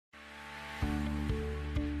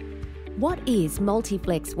What is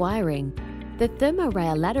Multiflex wiring? The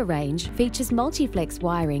Thermorail ladder range features Multiflex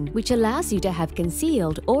wiring, which allows you to have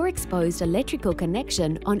concealed or exposed electrical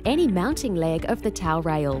connection on any mounting leg of the towel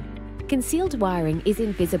rail. Concealed wiring is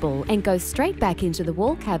invisible and goes straight back into the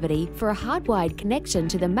wall cavity for a hardwired connection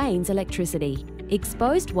to the mains electricity.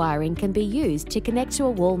 Exposed wiring can be used to connect to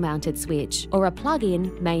a wall-mounted switch or a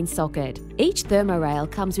plug-in main socket. Each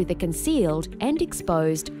Thermorail comes with a concealed and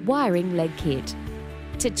exposed wiring leg kit.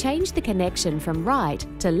 To change the connection from right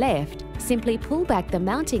to left, simply pull back the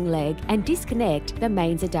mounting leg and disconnect the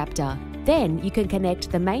mains adapter. Then you can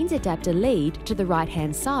connect the mains adapter lead to the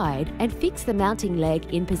right-hand side and fix the mounting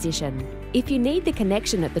leg in position. If you need the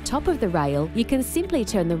connection at the top of the rail, you can simply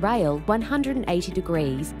turn the rail 180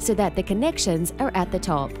 degrees so that the connections are at the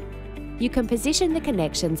top. You can position the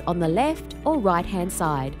connections on the left or right-hand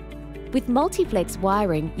side. With Multiflex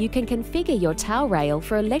wiring, you can configure your towel rail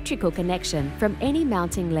for electrical connection from any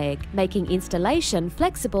mounting leg, making installation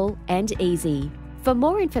flexible and easy. For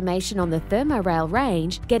more information on the Thermorail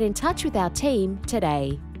range, get in touch with our team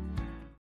today.